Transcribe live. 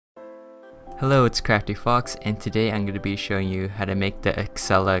Hello, it's CraftyFoxe, and today I'm going to be showing you how to make the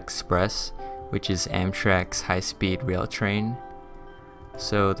Acela Express, which is Amtrak's high-speed rail train.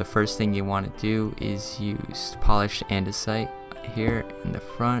 So the first thing you want to do is use polished andesite here in the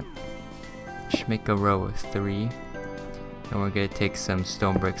front. Just make a row of 3, and we're going to take some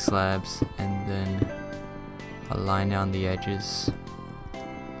stone brick slabs and then align on the edges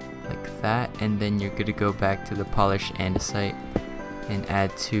like that, and then you're going to go back to the polished andesite and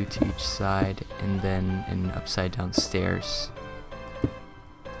add 2 to each side, and then an upside down stairs.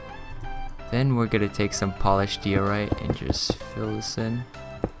 Then we're going to take some polished diorite and just fill this in,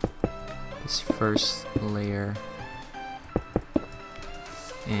 this first layer,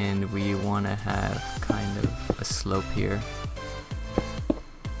 and we want to have kind of a slope here.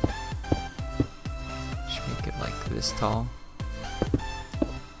 Just make it like this tall.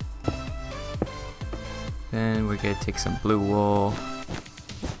 Then we're going to take some blue wool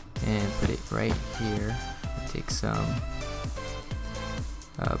and put it right here. Take some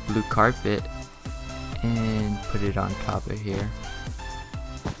blue carpet and put it on top of here.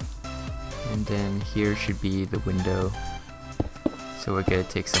 And then here should be the window. So we're going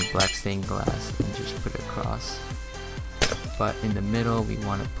to take some black stained glass and just put it across. But in the middle we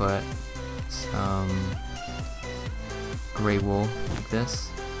want to put some gray wool like this.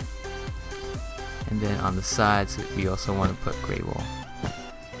 And then on the sides we also want to put gray wool.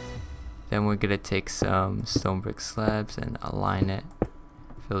 Then we're going to take some stone brick slabs and align it,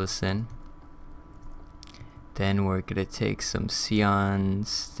 fill this in. Then we're going to take some cyan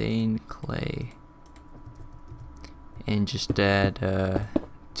stained clay and just add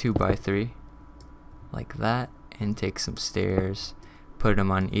 2x3 like that, and take some stairs, put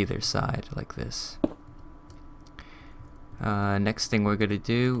them on either side like this. Next thing we're going to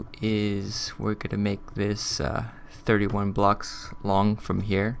do is we're going to make this 31 blocks long from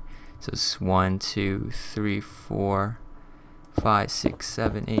here. So it's 1, 2, 3, 4, 5, 6,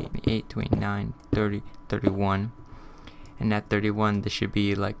 7, 8, 29, 30, 31. And at 31 this should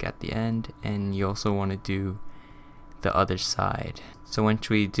be like at the end, and you also want to do the other side. So once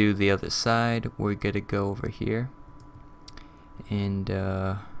we do the other side, we're going to go over here and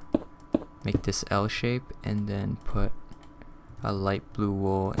make this L shape, and then put a light blue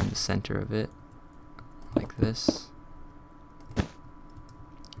wool in the center of it like this.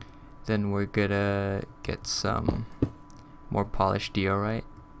 Then we're gonna get some more polished diorite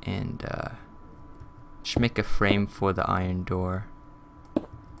and just make a frame for the iron door.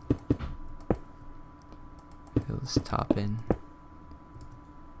 Fill this top in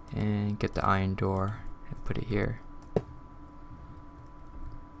and get the iron door and put it here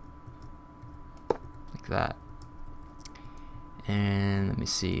like that. And let me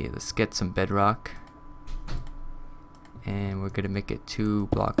see, let's get some bedrock, and we're gonna make it 2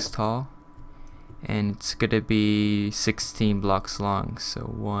 blocks tall, and it's gonna be 16 blocks long. So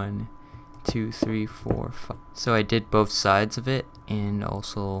 1, 2, 3, 4, 5. So I did both sides of it, and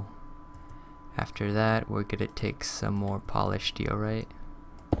also after that we're gonna take some more polished diorite,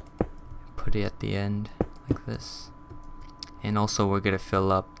 put it at the end like this, and also we're gonna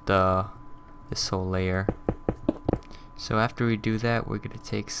fill up this whole layer. So after we do that, we're going to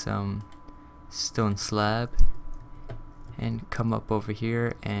take some stone slab and come up over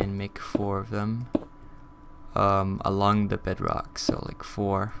here and make 4 of them along the bedrock. So like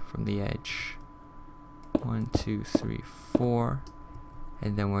 4 from the edge. 1, 2, 3, 4.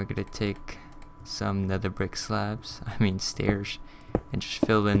 And then we're going to take some nether brick slabs, stairs, and just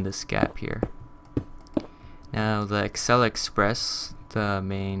fill in this gap here. Now the Acela Express, the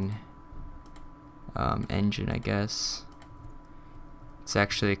main engine, I guess, it's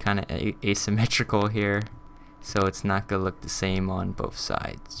actually kind of asymmetrical here, so it's not gonna look the same on both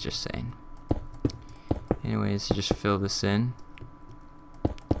sides, just saying. Anyways, just fill this in.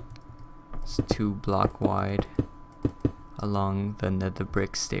 It's 2 block wide along the nether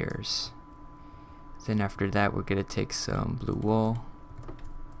brick stairs. Then after that we're gonna take some blue wool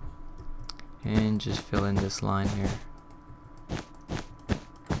and just fill in this line here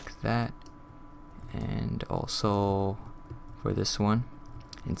like that. And also for this one,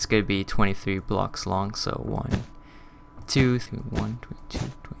 it's going to be 23 blocks long, so 1, 2, 3, 1, 2,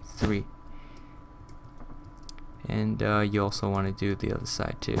 23. And you also want to do the other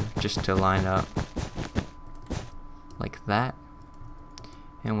side too, just to line up like that.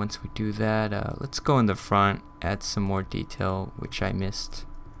 And once we do that, let's go in the front, add some more detail, which I missed.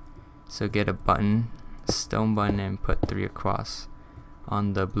 So get a button, a stone button, and put 3 across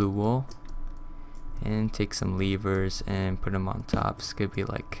on the blue wool. And take some levers and put them on top. It's gonna be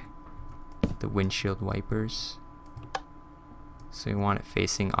like the windshield wipers. So we want it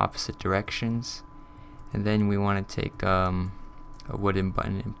facing opposite directions, and then we want to take a wooden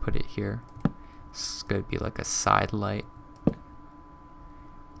button and put it here. It's going to be like a side light.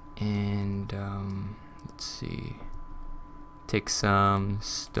 And let's see, take some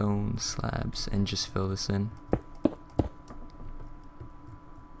stone slabs and just fill this in.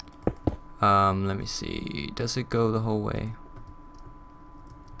 Let me see, does it go the whole way?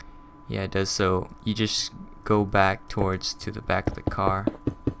 Yeah, it does. So you just go back towards to the back of the car.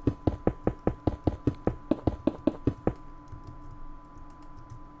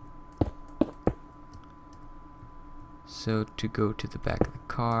 So to go to the back of the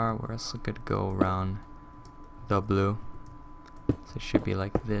car, we're also going to go around the blue. So it should be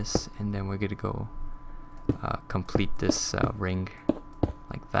like this, and then we're going to go complete this ring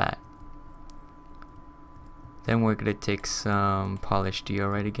like that. Then we're going to take some polished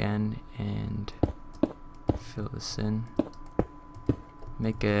diorite again and fill this in.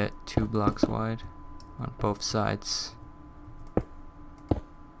 Make it 2 blocks wide on both sides.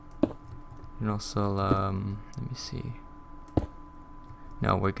 And also, let me see.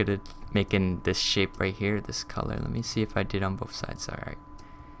 No, we're gonna make in this shape right here, this color. Let me see if I did on both sides. Alright,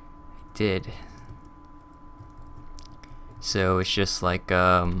 I did. So it's just like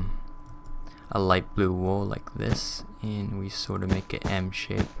a light blue wool like this, and we sort of make it M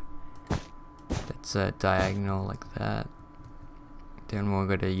shape. That's a diagonal like that. Then we're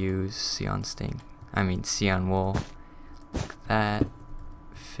gonna use cyan wool like that.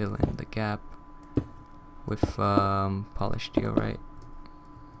 Fill in the gap with polished diorite.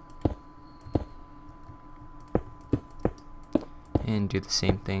 And do the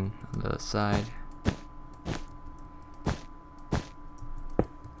same thing on the other side.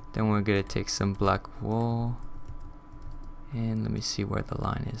 Then we're gonna take some black wool, and let me see where the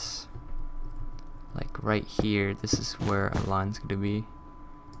line is. Like right here, this is where a line's gonna be.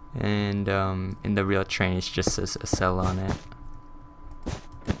 And in the real train it just says Acela on it.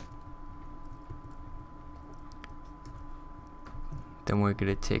 Then we're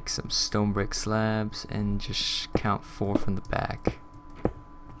gonna take some stone brick slabs and just count 4 from the back.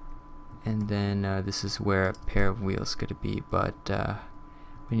 And then this is where a pair of wheels is gonna be, but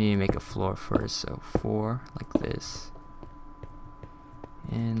we need to make a floor first, so 4 like this.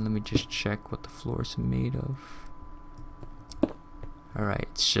 And let me just check what the floor is made of. Alright,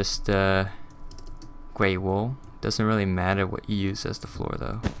 it's just gray wool. Doesn't really matter what you use as the floor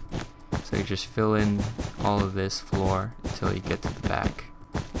though. So you just fill in all of this floor until you get to the back.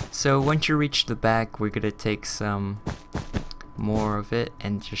 So once you reach the back, we're gonna take some more of it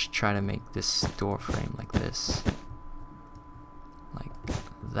and just try to make this door frame like this. Like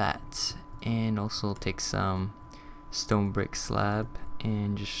that. And also take some stone brick slab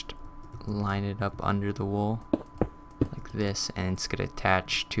and just line it up under the wool like this, and it's gonna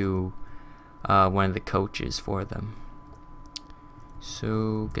attach to one of the coaches for them.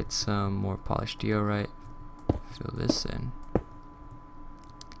 So get some more polished diorite, fill this in,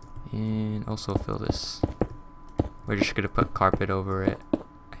 and also fill this. We're just gonna put carpet over it,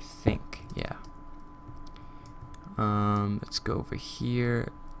 I think. Yeah. Let's go over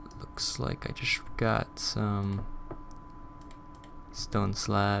here. Looks like I just got some stone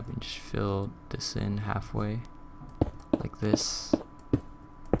slab and just filled this in halfway like this.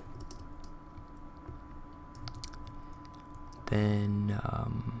 Then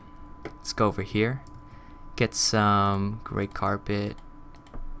let's go over here, get some gray carpet,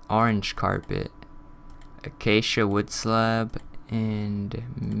 orange carpet, acacia wood slab, and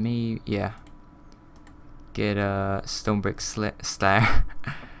maybe, yeah, get stone brick slabs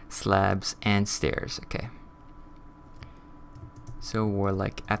and stairs. Okay, so we're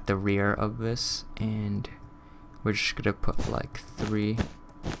like at the rear of this, and we're just gonna put like 3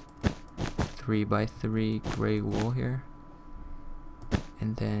 by 3 gray wool here.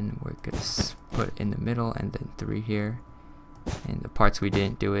 And then we're gonna put it in the middle, and then 3 here. And the parts we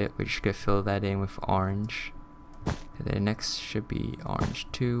didn't do it, we're just gonna fill that in with orange. And then next should be orange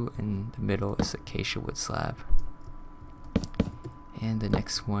 2, and the middle is acacia wood slab. And the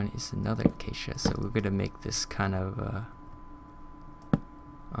next one is another acacia, so we're gonna make this kind of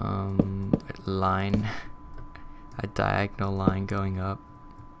line, a diagonal line going up.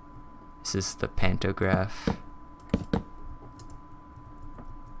 This is the pantograph.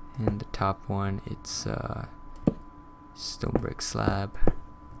 And the top one, it's stone brick slab.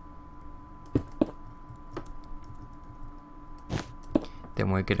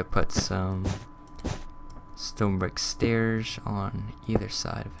 Then we're gonna put some stone brick stairs on either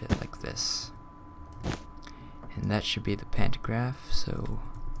side of it like this. And that should be the pantograph, so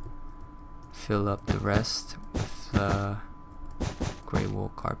fill up the rest with gray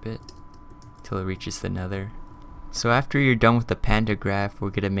wool carpet till it reaches the nether. So after you're done with the pantograph,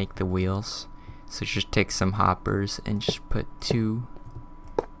 we're gonna make the wheels. So just take some hoppers and just put two,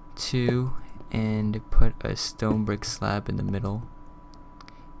 and put a stone brick slab in the middle.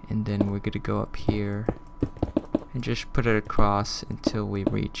 And then we're gonna go up here and just put it across until we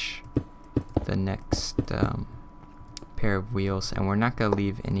reach the next pair of wheels, and we're not gonna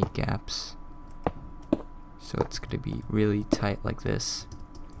leave any gaps. So it's gonna be really tight like this.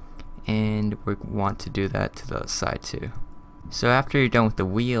 And we want to do that to the other side too. So after you're done with the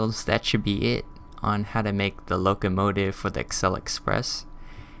wheels, that should be it on how to make the locomotive for the Acela Express.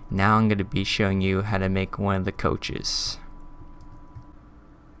 Now I'm going to be showing you how to make one of the coaches.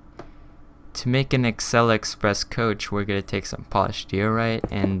 To make an Acela Express coach, we're going to take some polished diorite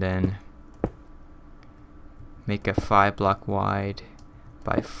and then make a 5 block wide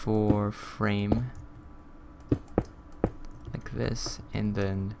by 4 frame like this, and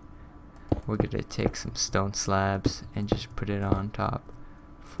then we're going to take some stone slabs and just put it on top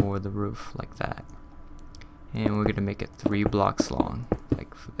for the roof like that. And we're going to make it 3 blocks long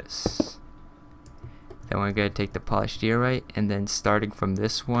like this. Then we're going to take the polished diorite, and then starting from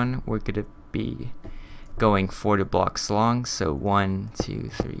this one, we're going to be going 40 blocks long. So 1, 2,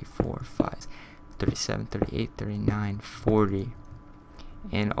 3, 4, 5, 37, 38, 39, 40.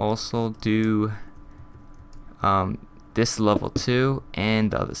 And also do this level 2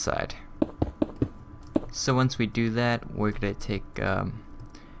 and the other side. So once we do that, we're going to take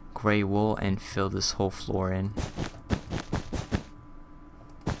gray wool and fill this whole floor in.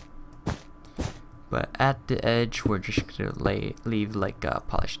 But at the edge, we're just going to leave like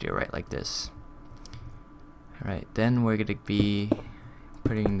polished diorite like this. Alright, then we're going to be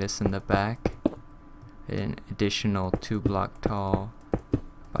putting this in the back. An additional 2 block tall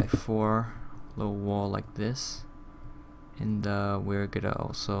by 4 little wall like this. And we're going to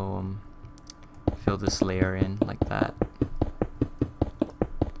also fill this layer in like that.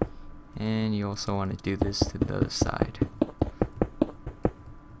 And you also want to do this to the other side.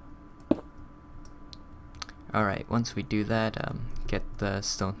 Alright, once we do that, get the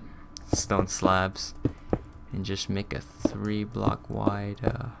stone slabs and just make a 3 block wide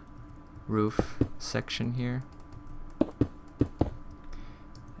roof section here.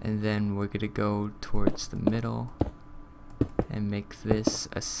 And then we're gonna go towards the middle and make this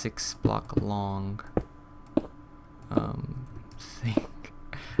a 6 block long thing.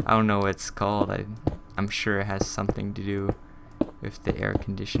 I don't know what it's called. I'm sure it has something to do with the air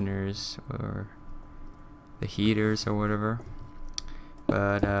conditioners or the heaters or whatever.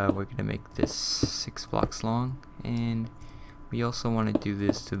 But we're gonna make this 6 blocks long, and we also want to do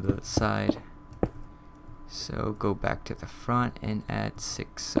this to the side. So go back to the front and add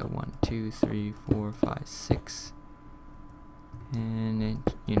 6. So 1, 2, 3, 4, 5, 6. And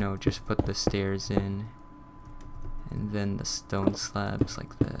just put the stairs in, and then the stone slabs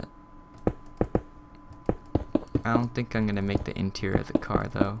like that. I don't think I'm gonna make the interior of the car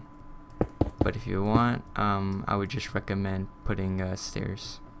though, but if you want, I would just recommend putting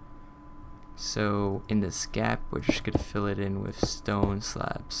stairs. So in this gap, we're just gonna fill it in with stone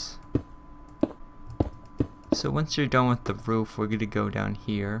slabs. So once you're done with the roof, we're gonna go down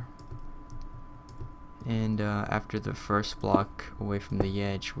here, and after the first block away from the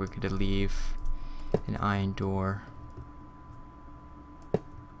edge, we're gonna leave an iron door.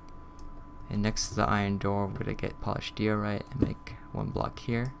 And next to the iron door, we're gonna get polished diorite and make 1 block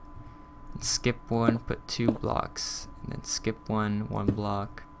here. And skip 1, put 2 blocks, and then skip 1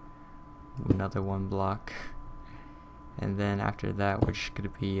 block, another 1 block, and then after that, we're just gonna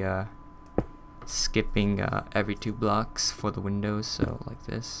be skipping every 2 blocks for the windows, so like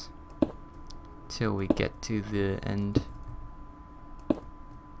this, till we get to the end, like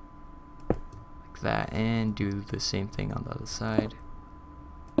that, and do the same thing on the other side.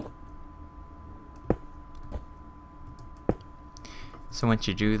 So once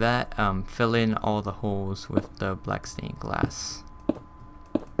you do that, fill in all the holes with the black stained glass.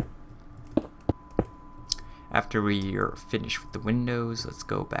 After we are finished with the windows, let's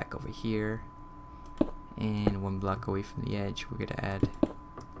go back over here, and 1 block away from the edge, we're gonna add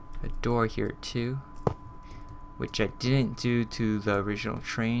a door here too, which I didn't do to the original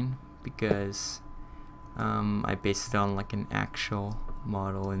train because I based it on like an actual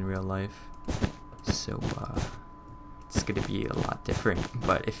model in real life. So it's gonna be a lot different.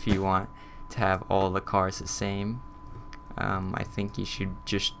 But if you want to have all the cars the same, I think you should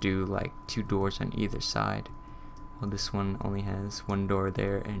just do like 2 doors on either side. Well, this one only has 1 door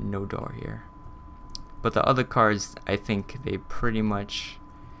there and no door here. But the other cars, I think they pretty much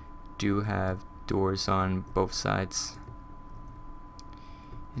do have doors on both sides.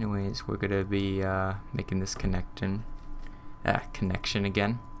 Anyways, we're gonna be making this connection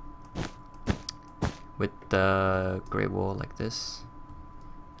again with the gray wool like this,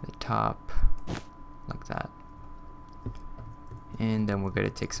 the top like that, and then we're gonna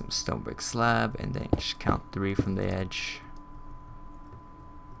take some stone brick slab and then just count 3 from the edge.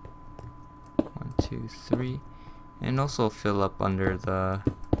 1, 2, 3, and also fill up under the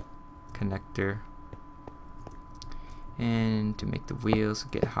connector. And to make the wheels,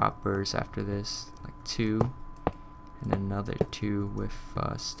 get hoppers after this, like 2, and another 2 with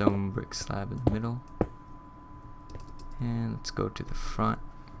stone brick slab in the middle. And let's go to the front.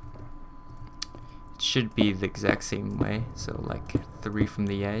 It should be the exact same way, so like 3 from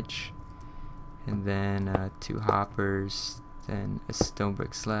the edge, and then 2 hoppers, then a stone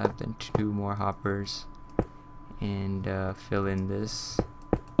brick slab, then 2 more hoppers, and fill in this.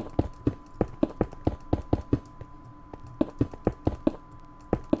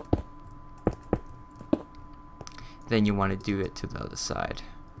 Then you want to do it to the other side.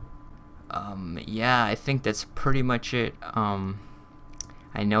 Yeah, I think that's pretty much it.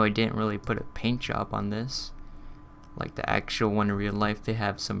 I know I didn't really put a paint job on this. Like the actual one in real life, they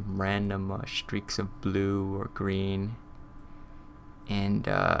have some random streaks of blue or green. And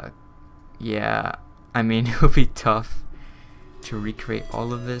yeah, I mean, it would be tough to recreate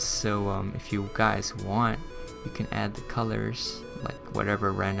all of this. So if you guys want, you can add the colors, like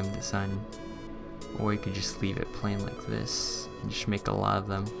whatever random design, or you could just leave it plain like this and just make a lot of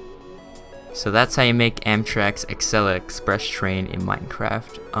them. So that's how you make Amtrak's Acela express train in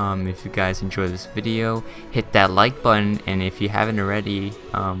Minecraft. If you guys enjoyed this video, hit that like button, and if you haven't already,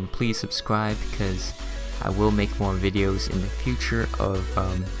 please subscribe, because I will make more videos in the future of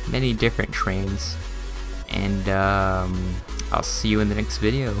many different trains. And I'll see you in the next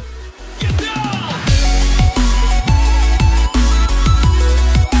video.